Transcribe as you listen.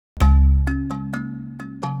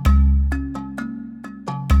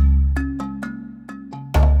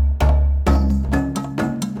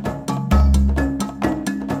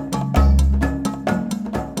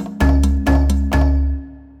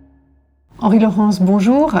Henri Laurence,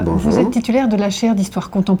 bonjour. Bonjour. Vous êtes titulaire de la chaire d'histoire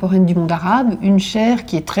contemporaine du monde arabe, une chaire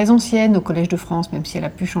qui est très ancienne au Collège de France, même si elle a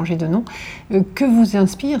pu changer de nom. Que vous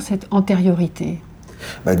inspire cette antériorité ?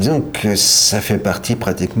 Disons que ça fait partie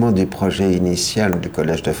pratiquement du projet initial du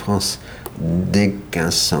Collège de France dès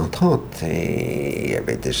 1530. Et il y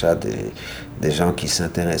avait déjà des gens qui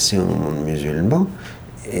s'intéressaient au monde musulman.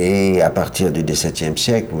 Et à partir du XVIIe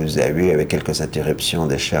siècle, vous avez eu, avec quelques interruptions,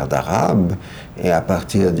 des chaires d'arabe. Et à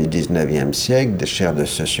partir du XIXe siècle, des chaires de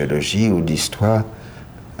sociologie ou d'histoire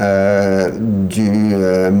du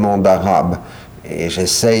monde arabe. Et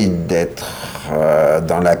j'essaye d'être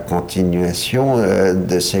dans la continuation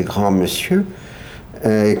de ces grands messieurs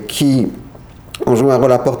qui ont joué un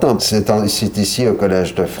rôle important. C'est ici au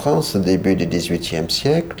Collège de France, au début du XVIIIe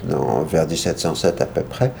siècle, vers 1707 à peu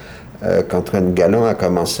près, qu'Antoine Galland a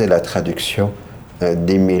commencé la traduction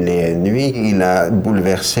des Mille et une nuits. Il a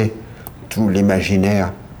bouleversé tout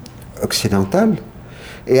l'imaginaire occidental.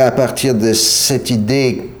 Et à partir de cette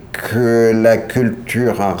idée que la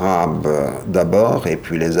culture arabe d'abord, et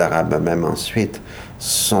puis les Arabes eux-mêmes ensuite,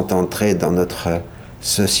 sont entrés dans notre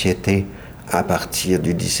société à partir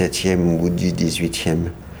du XVIIe ou du XVIIIe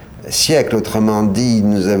siècle. Autrement dit,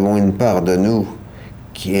 nous avons une part de nous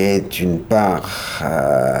qui est une part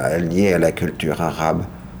liée à la culture arabe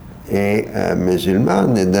et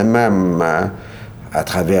musulmane, et de même à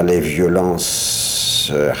travers les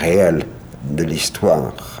violences réelles de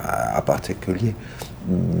l'histoire, en particulier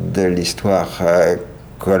de l'histoire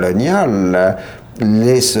coloniale,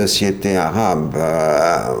 les sociétés arabes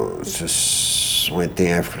ont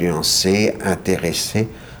été influencées, intéressées,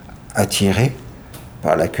 attirées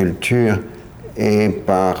par la culture et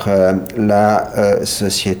par la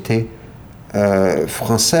société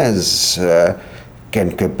française.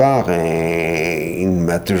 Quelque part, et il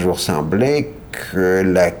m'a toujours semblé que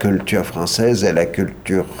la culture française et la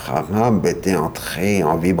culture arabe étaient entrées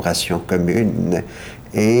en vibration commune,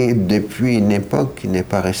 et depuis une époque qui n'est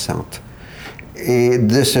pas récente. Et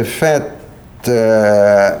de ce fait,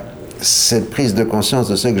 cette prise de conscience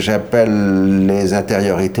de ce que j'appelle les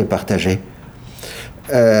intériorités partagées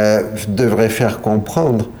devrait faire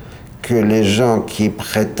comprendre que les gens qui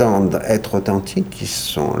prétendent être authentiques, qui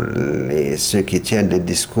sont ceux qui tiennent les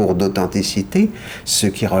discours d'authenticité, ceux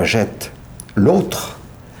qui rejettent l'autre,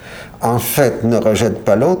 en fait ne rejettent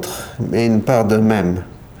pas l'autre, mais une part d'eux-mêmes.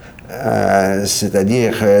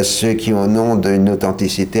 C'est-à-dire ceux qui, au nom d'une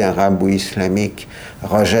authenticité arabe ou islamique,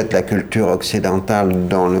 rejettent la culture occidentale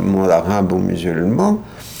dans le monde arabe ou musulman,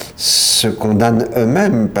 se condamnent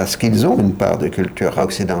eux-mêmes parce qu'ils ont une part de culture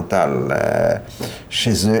occidentale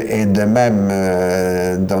chez eux. Et de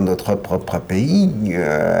même, dans notre propre pays,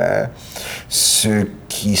 ceux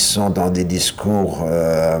qui sont dans des discours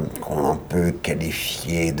qu'on peut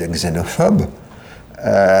qualifier de xénophobes,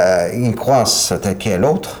 ils croient s'attaquer à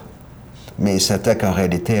l'autre, mais ils s'attaquent en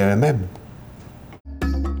réalité à eux-mêmes.